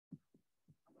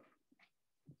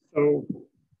So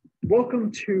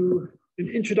welcome to an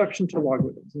introduction to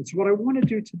logarithms. And so what I want to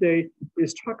do today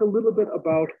is talk a little bit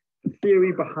about the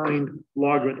theory behind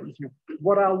logarithms.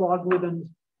 What are logarithms?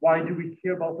 Why do we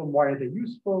care about them? Why are they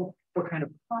useful? What kind of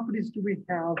properties do we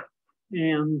have?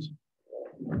 And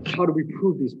how do we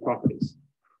prove these properties?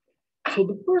 So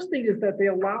the first thing is that they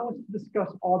allow us to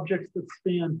discuss objects that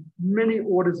span many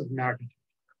orders of magnitude.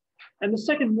 And the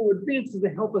second, more advanced, is to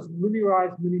help us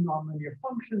linearize many nonlinear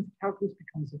functions. Calculus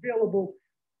becomes available.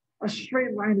 A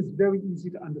straight line is very easy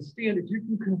to understand. If you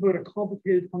can convert a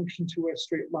complicated function to a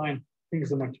straight line,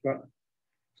 things are much better.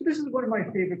 So this is one of my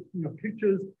favorite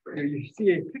pictures. You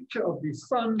see a picture of the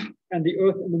sun and the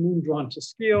earth and the moon drawn to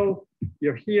scale.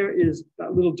 Here is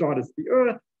that little dot is the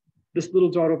earth. This little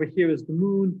dot over here is the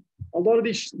moon. A lot of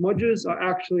these smudges are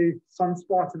actually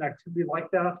sunspots and activity like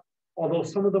that, although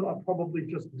some of them are probably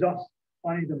just dust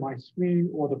on either my screen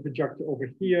or the projector over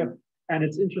here. And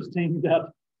it's interesting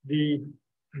that the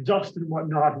dust and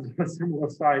whatnot is a similar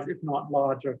size, if not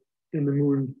larger, than the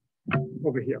moon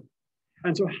over here.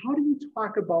 And so how do you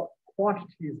talk about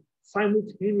quantities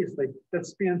simultaneously that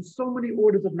span so many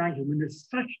orders of magnitude when there's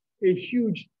such a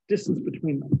huge distance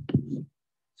between them?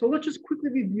 So let's just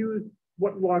quickly review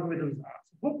what logarithms are.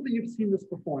 So hopefully you've seen this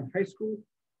before in high school.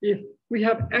 If we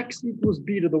have x equals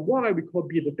b to the y, we call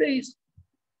b the base.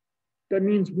 That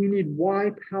means we need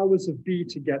y powers of b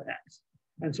to get x.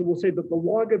 And so we'll say that the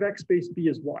log of x base b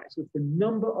is y. So it's the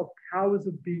number of powers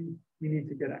of b we need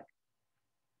to get x.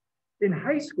 In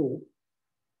high school,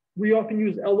 we often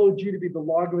use log to be the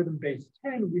logarithm base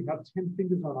 10. We have 10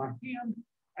 fingers on our hand,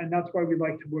 and that's why we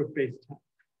like to work base 10.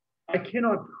 I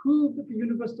cannot prove that the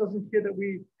universe doesn't care that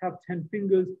we have 10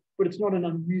 fingers, but it's not an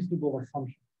unreasonable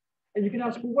assumption. And you can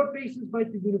ask, well, what bases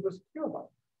might the universe care about?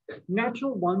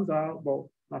 Natural ones are,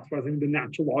 well, not surprisingly, the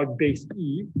natural log base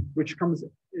e, which comes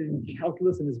in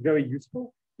calculus and is very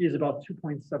useful. E is about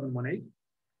 2.718.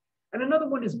 And another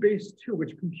one is base 2,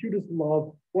 which computers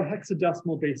love, or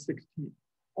hexadecimal base 16.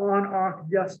 On, off,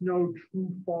 yes, no,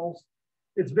 true, false.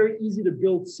 It's very easy to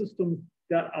build systems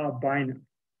that are binary.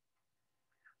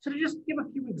 So to just give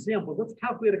a few examples, let's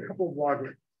calculate a couple of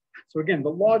logarithms. So again, the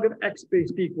log of x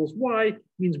base b equals y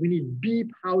means we need b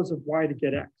powers of y to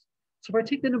get x. So if I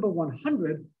take the number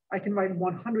 100, I can write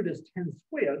 100 as 10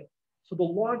 squared. So the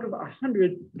log of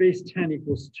 100 base 10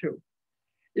 equals 2.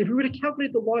 If we were to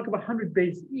calculate the log of 100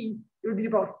 base e, it would be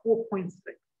about 4.6.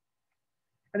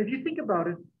 And if you think about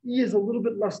it, e is a little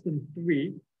bit less than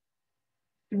 3.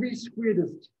 3 squared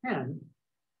is 10.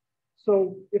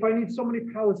 So if I need so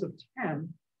many powers of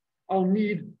 10, I'll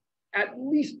need at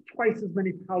least twice as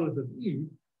many powers of e,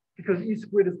 because e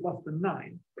squared is less than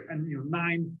 9. And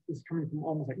 9 is coming from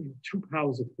almost like 2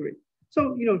 powers of 3.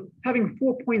 So having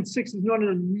 4.6 is not an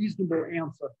unreasonable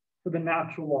answer for the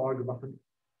natural log of 100.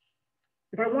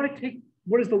 If I want to take,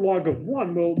 what is the log of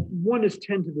 1? Well, 1 is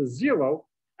 10 to the 0.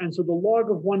 And so the log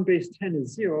of 1 base 10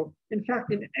 is 0. In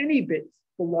fact, in any base,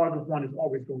 the log of 1 is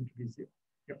always going to be 0.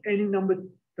 Any number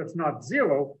that's not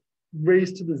 0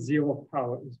 raised to the 0th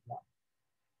power is 1.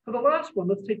 For the last one,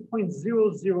 let's take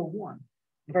 0.001.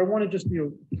 If I want to just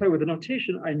play with the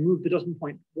notation, I move the decimal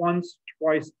point once,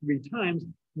 twice, 3 times.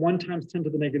 1 times 10 to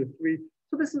the negative 3.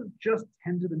 So this is just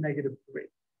 10 to the negative 3.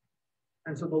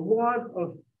 And so the log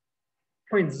of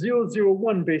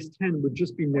 0.001 base 10 would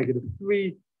just be negative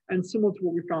 3. And similar to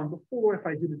what we found before, if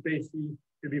I did it base e, it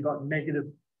would be about negative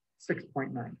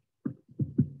 6.9.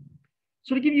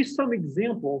 So to give you some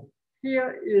example,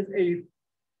 here is a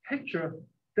picture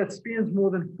that spans more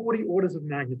than 40 orders of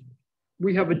magnitude.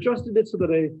 We have adjusted it so that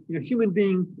a human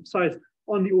being size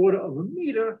on the order of a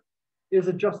meter is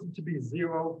adjusted to be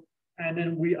 0. And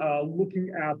then we are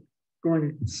looking at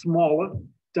going smaller,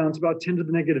 down to about 10 to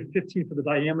the negative 15 for the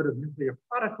diameter of nuclear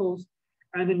particles,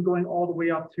 and then going all the way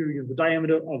up to the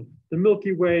diameter of the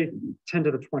Milky Way, 10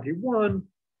 to the 21,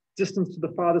 distance to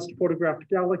the farthest photographed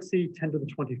galaxy, 10 to the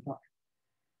 25.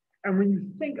 And when you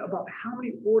think about how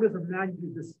many orders of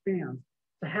magnitude this spans,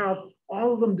 to have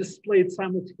all of them displayed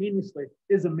simultaneously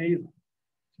is amazing.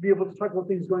 To be able to talk about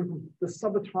things going from the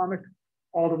subatomic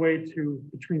all the way to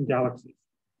between galaxies.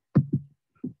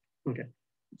 Okay,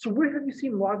 so where have you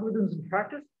seen logarithms in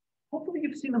practice? Hopefully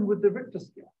you've seen them with the Richter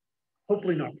scale.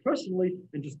 Hopefully not personally,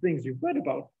 and just things you've read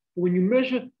about. But when you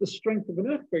measure the strength of an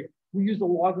earthquake, we use the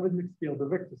logarithmic scale, the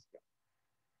Richter scale.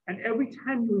 And every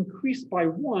time you increase by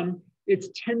 1, it's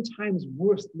 10 times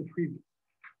worse than the previous.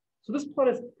 So this plot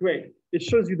is great. It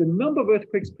shows you the number of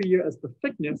earthquakes per year as the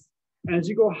thickness. And as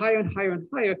you go higher and higher and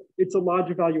higher, it's a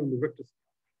larger value in the Richter scale.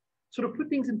 So to put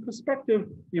things in perspective,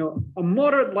 a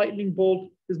moderate lightning bolt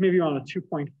is maybe around a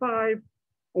 2.5.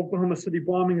 Oklahoma City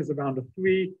bombing is around a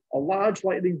 3. A large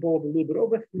lightning bolt, a little bit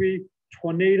over 3.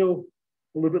 Tornado,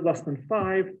 a little bit less than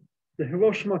 5. The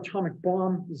Hiroshima atomic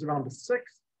bomb is around a 6.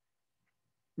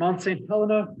 Mount St.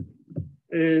 Helena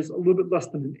is a little bit less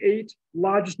than an 8.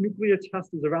 Largest nuclear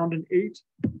test is around an 8.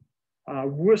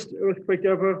 Worst earthquake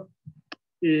ever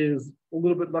is a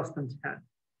little bit less than 10.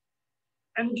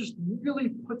 And it just really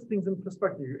puts things in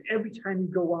perspective. Every time you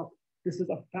go up, this is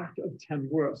a factor of 10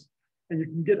 worse. And you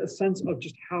can get a sense of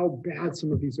just how bad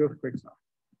some of these earthquakes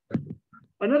are.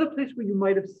 Another place where you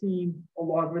might have seen a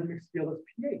logarithmic scale is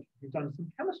pH. We've done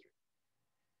some chemistry.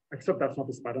 Except that's not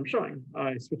the slide I'm showing.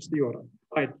 I switched the order.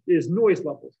 Is noise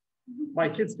levels. My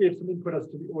kids gave some input as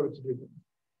to the order to do them.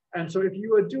 And so if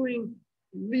you are doing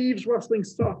leaves rustling,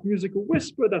 soft musical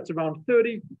whisper, that's around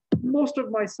 30. Most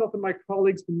of myself and my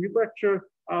colleagues, when we lecture,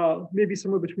 maybe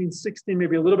somewhere between 60,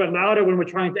 maybe a little bit louder when we're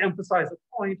trying to emphasize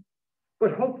a point.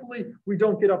 But hopefully we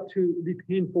don't get up to the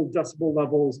painful decibel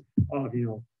levels of,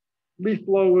 leaf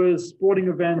blowers, sporting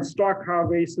events, stock car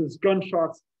races,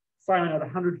 gunshots, siren at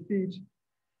 100 feet.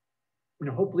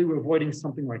 Hopefully we're avoiding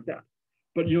something like that.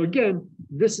 But again,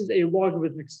 this is a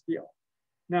logarithmic scale.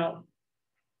 Now,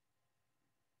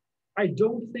 I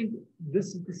don't think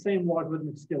this is the same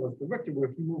logarithmic scale as the Richter, where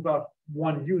if you move up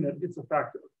 1 unit, it's a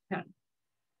factor of 10.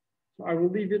 So I will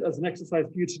leave it as an exercise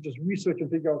for you to just research and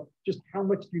figure out just how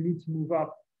much you need to move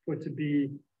up for it to be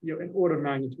an order of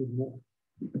magnitude more.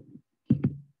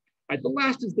 The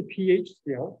last is the pH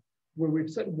scale, where we've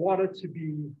set water to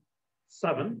be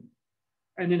 7.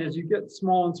 And then as you get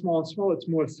small and small and small, it's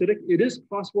more acidic. It is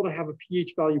possible to have a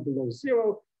pH value below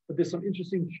 0, but there's some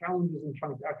interesting challenges in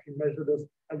trying to actually measure this,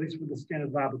 at least with the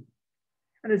standard laboratory.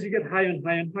 And as you get higher and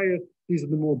higher and higher, these are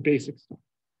the more basic stuff.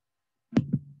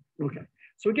 Okay,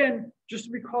 so again, just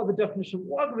to recall the definition of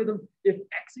logarithm, if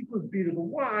x equals b to the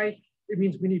y, it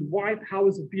means we need y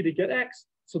powers of b to get x.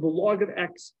 So the log of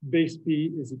x base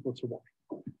b is equal to y.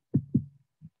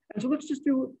 And so let's just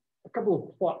do a couple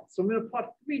of plots. So I'm going to plot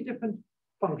 3 different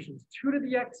functions, 2 to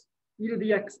the x, e to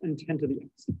the x, and 10 to the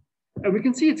x. And we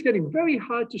can see it's getting very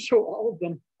hard to show all of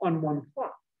them on one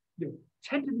plot.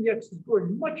 10 to the x is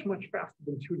growing much, much faster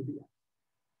than 2 to the x.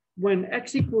 When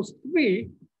x equals 3,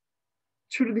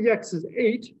 2 to the x is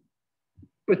 8,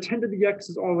 but 10 to the x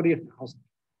is already 1,000.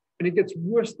 And it gets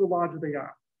worse the larger they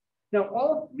are. Now,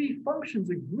 all 3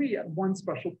 functions agree at one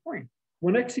special point.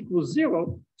 When x equals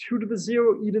 0, 2 to the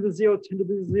 0, e to the 0, 10 to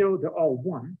the 0, they're all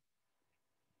 1.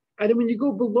 And then when you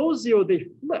go below 0, they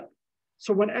flip.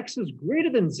 So when x is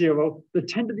greater than 0, the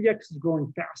 10 to the x is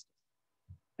growing faster.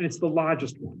 And it's the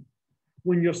largest one.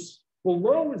 When you're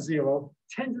below 0,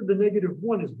 10 to the negative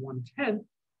 1 is 1/10.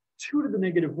 2 to the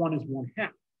negative 1 is 1/2.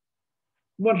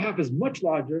 1/2 is much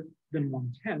larger than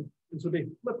 1/10. And so they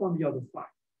flip on the other side.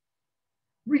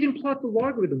 We can plot the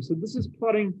logarithm. So this is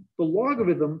plotting the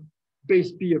logarithm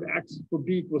base b of x for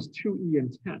b equals 2e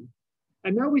and 10.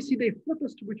 And now we see they flip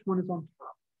us to which one is on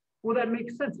top. Well, that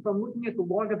makes sense. If I'm looking at the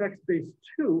log of x base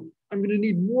 2, I'm going to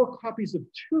need more copies of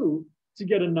 2 to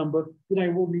get a number than I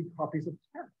will need copies of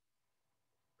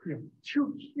 10.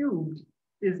 2 cubed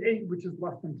is 8, which is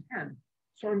less than 10.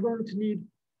 So I'm going to need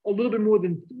a little bit more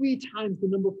than 3 times the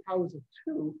number of powers of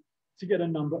 2 to get a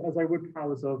number as I would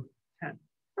powers of 10.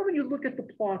 And when you look at the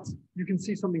plots, you can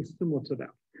see something similar to that.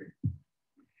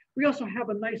 We also have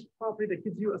a nice property that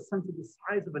gives you a sense of the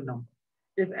size of a number.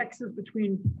 If x is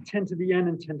between 10 to the n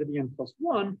and 10 to the n plus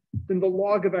 1, then the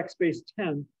log of x base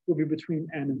 10 will be between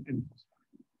n and n plus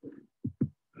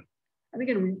 1. And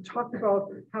again, we talked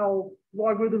about how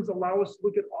logarithms allow us to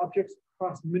look at objects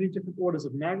across many different orders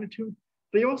of magnitude.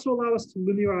 They also allow us to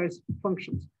linearize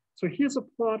functions. So here's a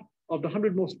plot of the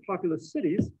 100 most populous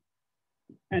cities.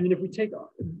 And then if we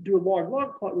do a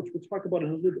log-log plot, which we'll talk about in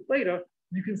a little bit later,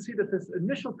 you can see that this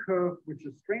initial curve, which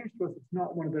is strange to us, it's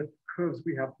not one of the curves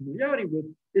we have familiarity with,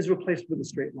 is replaced with a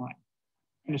straight line.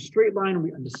 In a straight line,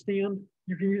 we understand.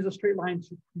 You can use a straight line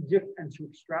to predict and to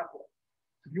extrapolate.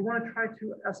 If you want to try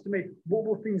to estimate what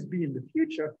will things be in the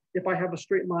future, if I have a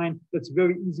straight line, that's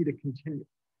very easy to continue.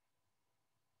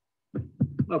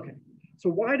 Okay, so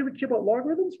why do we care about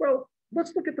logarithms? Well,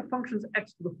 let's look at the functions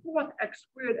x to the 4th, x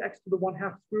squared, x to the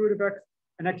 1/2 square root of x,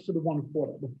 and x to the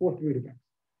 1/4, the 4th root of x.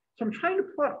 So I'm trying to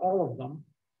plot all of them,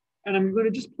 and I'm going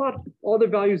to just plot all the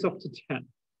values up to 10.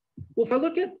 Well, if I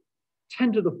look at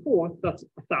 10 to the 4th,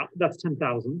 that's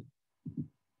 10,000.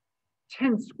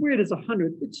 10 squared is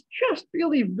 100. It's just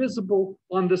really visible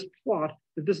on this plot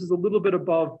that this is a little bit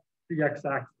above the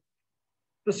x-axis.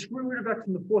 The square root of x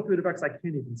and the 4th root of x, I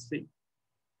can't even see.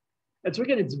 And so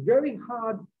again, it's very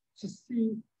hard to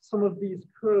see some of these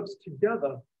curves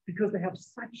together because they have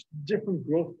such different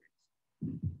growth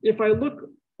rates. If I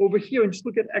look over here and just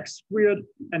look at x squared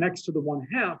and x to the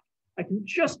 1/2, I can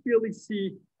just barely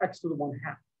see x to the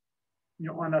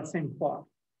 1/2, on that same plot.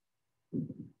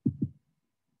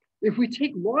 If we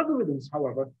take logarithms,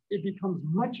 however, it becomes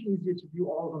much easier to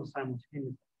view all of them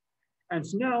simultaneously. And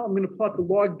so now I'm going to plot the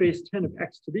log base 10 of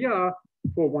x to the r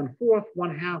for 1/4,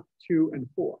 1/2, 2, and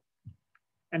 4.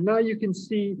 And now you can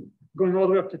see going all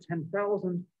the way up to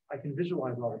 10,000, I can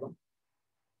visualize all of them.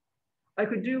 I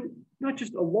could do not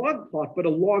just a log plot, but a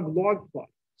log-log plot.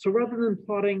 So rather than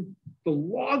plotting the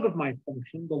log of my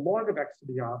function, the log of x to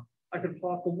the r, I could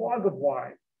plot the log of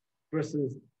y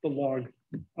versus the log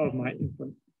of my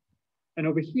input. And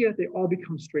over here, they all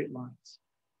become straight lines.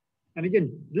 And again,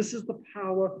 this is the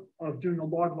power of doing a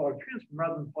log-log transform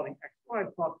rather than plotting x-y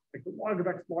plot, like the log of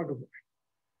x, log of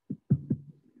y. All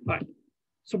right.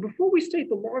 So before we state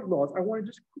the log laws, I want to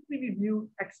just quickly review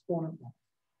exponent laws.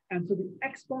 And so the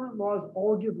exponent laws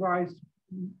all give rise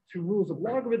to rules of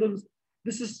logarithms.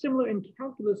 This is similar in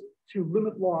calculus to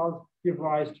limit laws give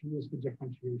rise to rules for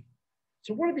differentiation.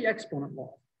 So what are the exponent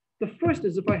laws? The first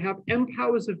is if I have m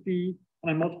powers of b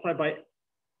and I multiply by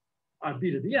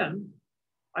b to the n,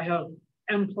 I have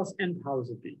m plus n powers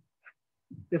of b.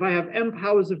 If I have m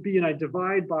powers of b and I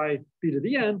divide by b to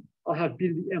the n, I'll have b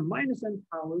to the m minus n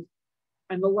powers.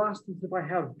 And the last is if I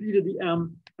have b to the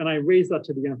m and I raise that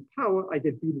to the nth power, I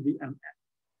get b to the mn.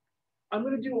 I'm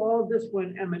going to do all of this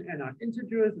when m and n are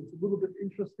integers. It's a little bit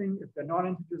interesting if they're not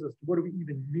integers as to what do we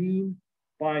even mean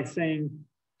by saying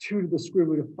 2 to the square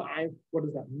root of 5. What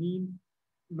does that mean?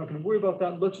 I'm not going to worry about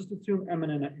that. Let's just assume m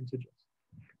and n are integers.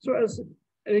 So as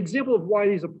an example of why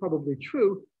these are probably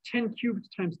true, 10 cubed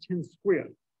times 10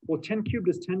 squared. Well, 10 cubed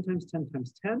is 10 times 10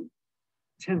 times 10.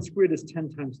 10 squared is 10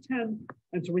 times 10.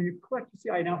 And so when you collect, you see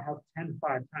I now have 10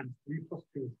 5 times. 3 plus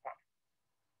 2 is 5.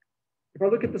 If I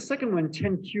look at the second one,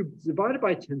 10 cubed divided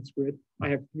by 10 squared, I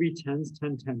have 3 tens,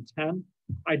 10, 10, 10.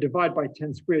 I divide by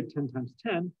 10 squared, 10 times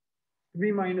 10.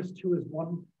 3 minus 2 is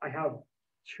 1. I have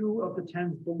 2 of the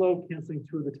 10s below, canceling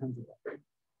 2 of the 10s above.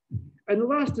 And the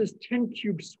last is 10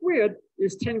 cubed squared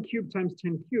is 10 cubed times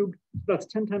 10 cubed. So that's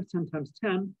 10 times 10 times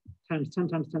 10 times 10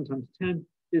 times 10 times 10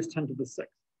 is 10 to the 6th.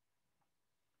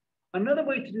 Another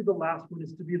way to do the last one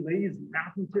is to be lazy.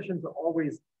 Mathematicians are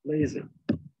always lazy.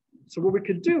 So what we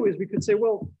could do is we could say,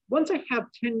 well, once I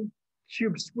have 10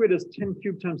 cubed squared as 10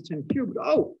 cubed times 10 cubed,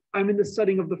 oh, I'm in the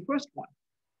setting of the first one.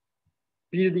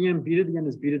 B to the n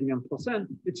is b to the n plus n.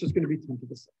 It's just going to be 10 to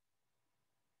the 6th.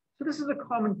 So this is a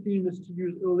common theme, is to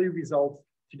use early results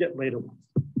to get later ones.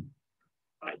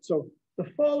 All right, so the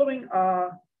following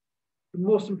are the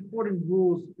most important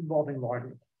rules involving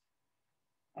logarithms.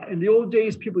 In the old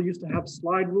days, people used to have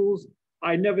slide rules.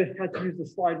 I never had to use the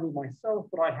slide rule myself,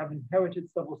 but I have inherited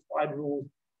several slide rules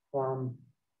from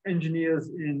engineers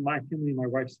in my family, my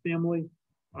wife's family.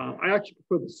 I actually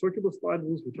prefer the circular slide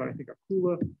rules, which I think are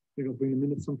cooler. Maybe I'll bring them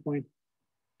in at some point.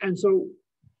 And so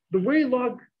the way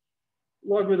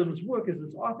logarithms work is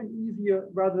it's often easier,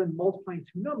 rather than multiplying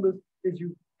two numbers, is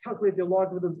you calculate their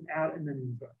logarithms, add, and then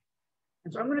invert.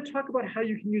 And so I'm going to talk about how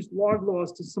you can use log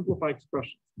laws to simplify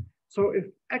expressions. So if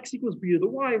x equals b to the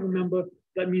y, remember,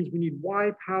 that means we need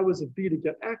y powers of b to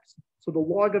get x. So the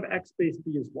log of x base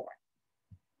b is y.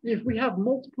 If we have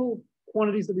multiple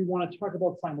quantities that we want to talk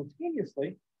about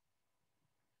simultaneously,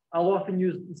 I'll often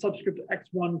use the subscript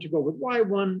x1 to go with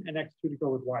y1 and x2 to go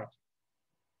with y2.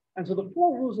 And so the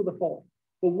four rules are the following.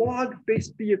 The log base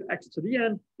b of x to the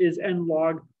n is n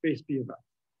log base b of x.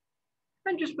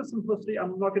 And just for simplicity,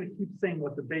 I'm not going to keep saying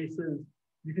what the base is.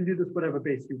 You can do this whatever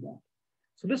base you want.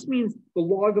 So this means the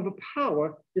log of a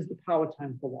power is the power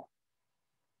times the log.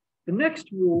 The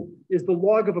next rule is the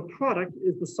log of a product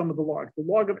is the sum of the logs. The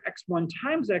log of x1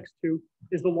 times x2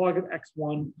 is the log of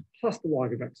x1 plus the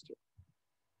log of x2.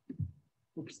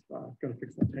 Oops, I've got to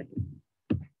fix that typo.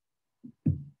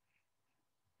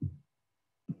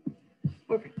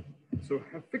 Okay, so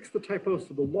I've fixed the typo.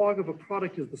 So the log of a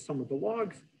product is the sum of the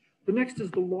logs. The next is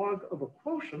the log of a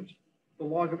quotient. The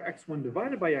log of x1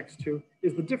 divided by x2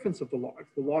 is the difference of the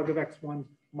logs. The log of x1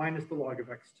 minus the log of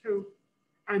x2.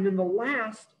 And then the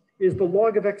last is the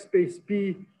log of x base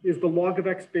b is the log of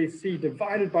x base c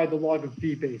divided by the log of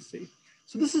b base c.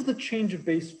 So this is the change of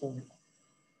base formula.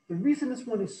 The reason this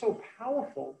one is so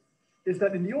powerful is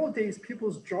that in the old days,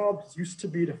 people's jobs used to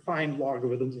be to find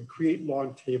logarithms and create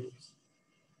log tables.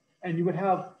 And you would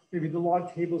have maybe the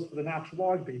log tables for the natural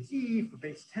log, base e, for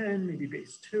base 10, maybe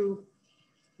base 2.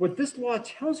 What this law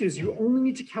tells you is you only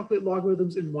need to calculate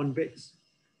logarithms in one base.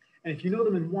 And if you know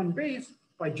them in one base,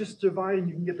 by just dividing,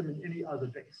 you can get them in any other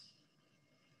base.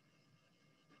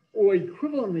 Or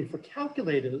equivalently for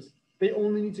calculators, they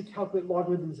only need to calculate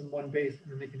logarithms in one base,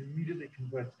 and then they can immediately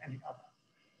convert to any other.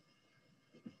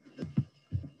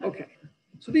 Okay,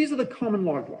 so these are the common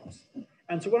log laws.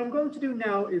 And so what I'm going to do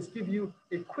now is give you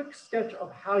a quick sketch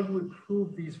of how you would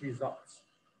prove these results.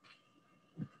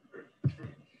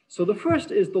 So the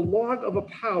first is the log of a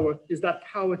power is that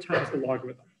power times the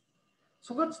logarithm.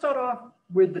 So let's start off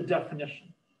with the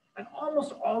definition. And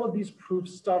almost all of these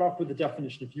proofs start off with the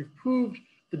definition. If you've proved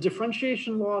the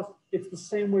differentiation laws, it's the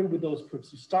same way with those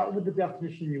proofs. You start with the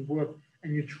definition, you work,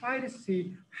 and you try to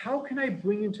see how can I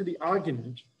bring into the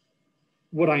argument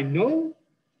what I know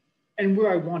and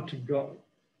where I want to go.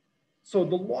 So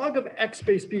the log of x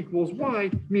base b equals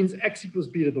y means x equals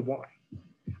b to the y.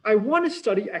 I want to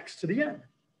study x to the n.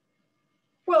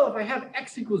 Well, if I have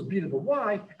x equals b to the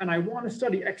y and I want to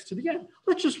study x to the n,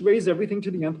 let's just raise everything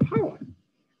to the nth power.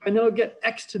 And then I'll get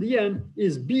x to the n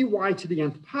is by to the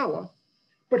nth power.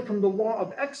 But from the law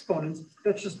of exponents,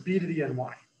 that's just b to the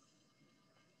ny.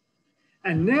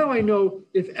 And now I know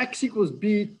if x equals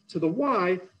b to the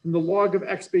y, then the log of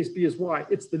x base b is y.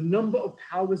 It's the number of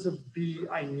powers of b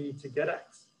I need to get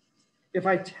x. If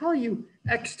I tell you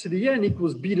x to the n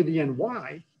equals b to the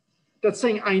ny, that's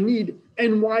saying I need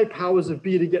ny powers of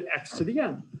b to get x to the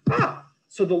n.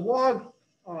 So the log,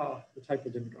 the typo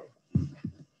didn't go.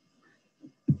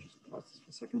 Just pause this for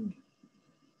a second.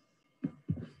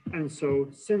 And so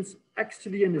since x to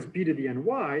the n is b to the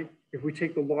ny, if we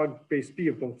take the log base b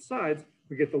of both sides,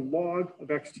 we get the log of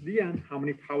x to the n. How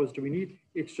many powers do we need?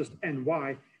 It's just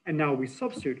ny. And now we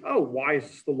substitute, y is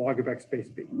just the log of x base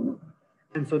b.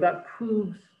 And so that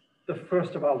proves the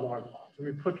first of our log laws. And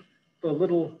we put the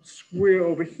little square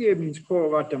over here means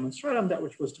quorum demonstratum, that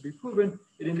which was to be proven.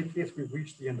 It indicates we've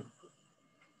reached the end of the proof.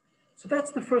 So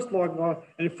that's the first log law,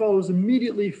 and it follows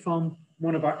immediately from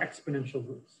one of our exponential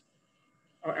rules,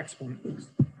 our exponent rules.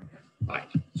 All right,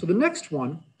 so the next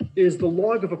one is the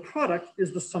log of a product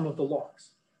is the sum of the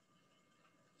logs.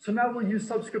 So now we'll use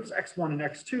subscripts x1 and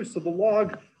x2. So the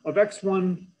log of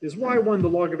x1 is y1, the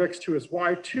log of x2 is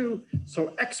y2.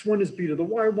 So x1 is b to the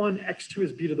y1, x2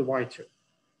 is b to the y2.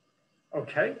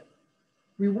 Okay,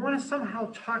 we want to somehow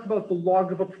talk about the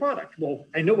log of a product. Well,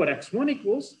 I know what x1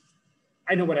 equals.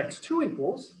 I know what x2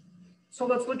 equals. So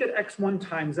let's look at x1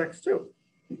 times x2.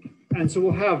 And so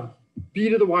we'll have b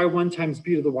to the y1 times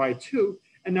b to the y2.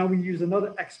 And now we use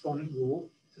another exponent rule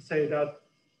to say that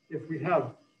if we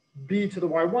have b to the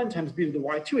y1 times b to the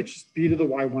y2, it's just b to the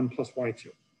y1 plus y2.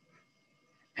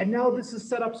 And now this is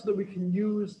set up so that we can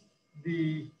use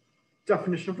the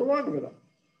definition of the logarithm.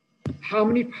 How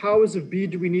many powers of b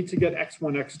do we need to get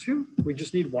x1, x2? We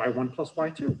just need y1 plus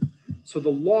y2. So the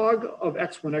log of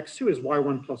x1, x2 is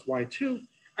y1 plus y2.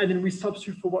 And then we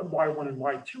substitute for what y1 and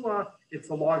y2 are. It's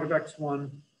the log of x1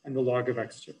 and the log of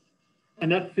x2.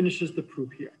 And that finishes the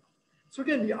proof here. So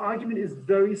again, the argument is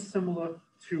very similar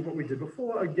to what we did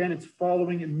before. Again, it's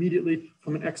following immediately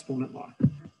from an exponent law.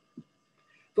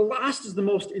 The last is the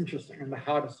most interesting and the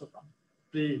hardest of them,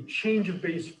 the change of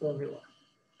base formula.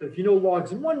 If you know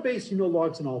logs in one base, you know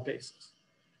logs in all bases.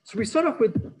 So we start off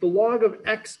with the log of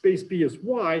x base b is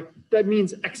y. That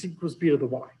means x equals b to the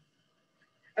y.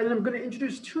 And then I'm going to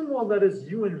introduce two more letters,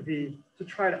 u and v, to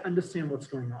try to understand what's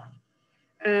going on.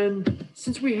 And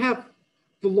since we have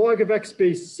the log of x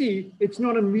base c, it's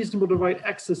not unreasonable to write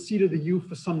x as c to the u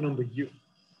for some number u.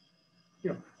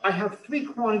 I have three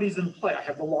quantities in play. I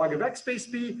have the log of x base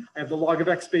b, I have the log of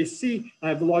x base c, and I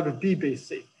have the log of b base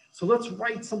c. So let's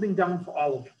write something down for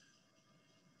all of them.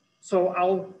 So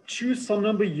I'll choose some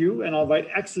number u, and I'll write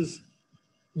x as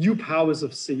u powers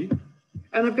of c.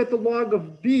 And I've got the log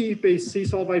of b base c,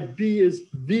 so I'll write b as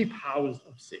v powers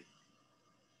of c.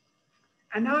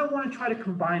 And now I want to try to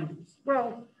combine these.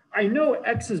 Well, I know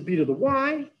x is b to the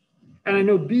y, and I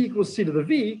know b equals c to the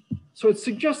v, so it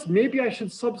suggests maybe I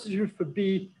should substitute for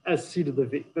b as c to the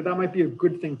v, that might be a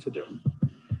good thing to do.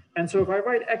 And so if I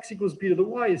write x equals b to the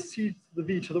y is c to the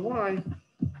v to the y,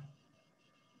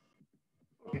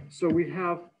 okay, so we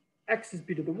have x is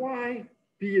b to the y,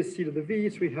 b is c to the v,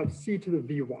 so we have c to the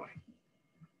vy.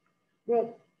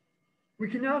 Well, we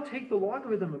can now take the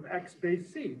logarithm of x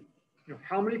base c.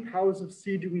 How many powers of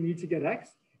c do we need to get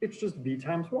x? It's just v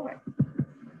times y.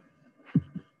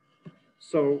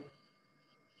 So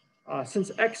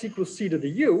since x equals c to the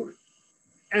u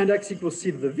and x equals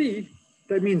c to the v,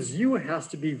 that means u has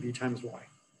to be v times y.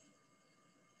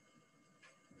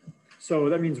 So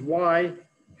that means y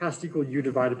has to equal u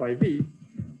divided by v.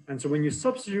 And so when you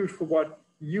substitute for what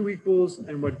u equals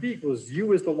and what v equals,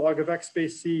 u is the log of x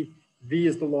base c, v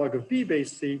is the log of b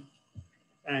base c,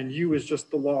 and u is just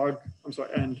the log,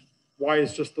 and y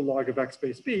is just the log of x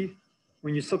base b.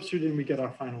 When you substitute in, we get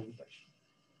our final relation.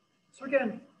 So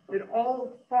again, it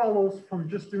all follows from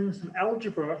just doing some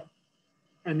algebra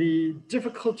And the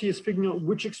difficulty is figuring out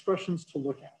which expressions to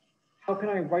look at. How can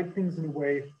I write things in a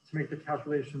way to make the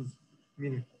calculations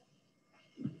meaningful?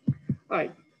 All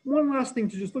right, one last thing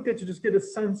to just look at to just get a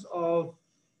sense of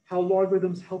how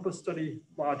logarithms help us study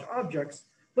large objects.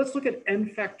 Let's look at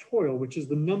n factorial, which is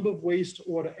the number of ways to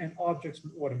order n objects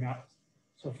when order matters.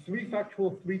 So 3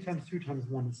 factorial, 3 times 2 times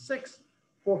 1 is 6.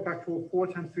 4 factorial, 4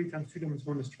 times 3 times 2 times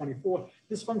 1 is 24.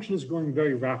 This function is growing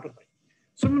very rapidly.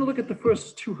 So I'm going to look at the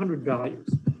first 200 values.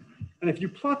 And if you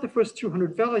plot the first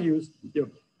 200 values,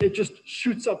 it just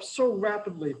shoots up so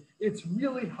rapidly, it's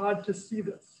really hard to see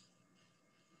this.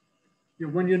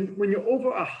 When you're over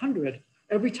 100,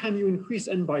 every time you increase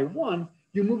n by 1,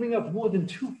 you're moving up more than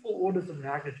 2 full orders of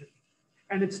magnitude.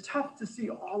 And it's tough to see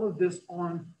all of this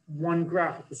on one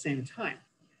graph at the same time.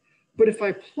 But if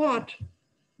I plot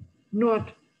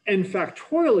not n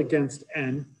factorial against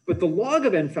n, but the log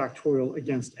of n factorial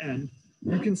against n,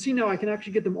 you can see now I can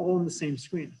actually get them all on the same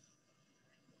screen.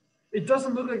 It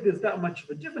doesn't look like there's that much of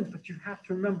a difference, but you have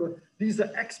to remember these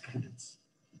are exponents.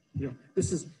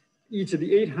 This is e to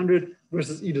the 800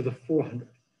 versus e to the 400.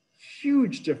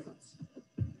 Huge difference.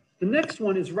 The next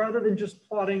one is rather than just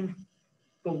plotting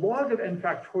the log of n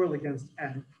factorial against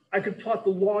n, I could plot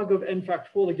the log of n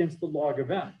factorial against the log of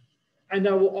n. And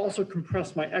that will also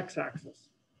compress my x-axis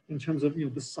in terms of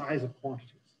the size of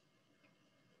quantities.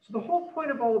 So the whole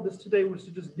point of all of this today was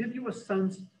to just give you a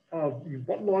sense of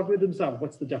what logarithms are,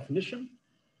 what's the definition,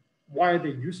 why are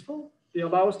they useful. They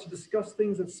allow us to discuss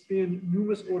things that span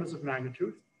numerous orders of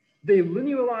magnitude. They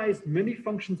linearize many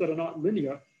functions that are not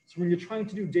linear. So when you're trying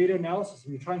to do data analysis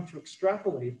and you're trying to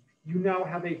extrapolate, you now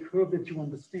have a curve that you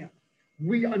understand.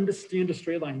 We understand a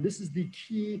straight line. This is the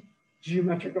key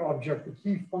geometric object, the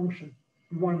key function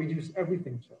we want to reduce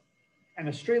everything to. And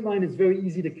a straight line is very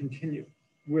easy to continue,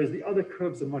 whereas the other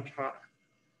curves are much harder.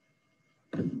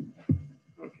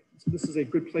 Okay, so this is a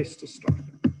good place to start.